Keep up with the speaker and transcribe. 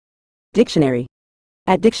Dictionary.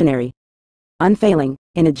 At dictionary. Unfailing,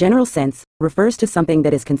 in a general sense, refers to something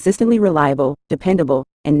that is consistently reliable, dependable,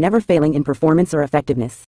 and never failing in performance or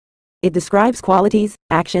effectiveness. It describes qualities,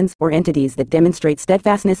 actions, or entities that demonstrate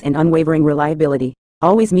steadfastness and unwavering reliability,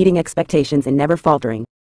 always meeting expectations and never faltering.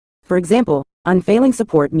 For example, unfailing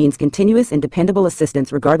support means continuous and dependable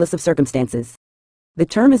assistance regardless of circumstances. The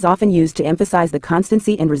term is often used to emphasize the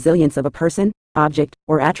constancy and resilience of a person, object,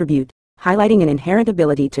 or attribute, highlighting an inherent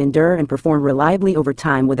ability to endure and perform reliably over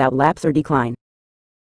time without lapse or decline.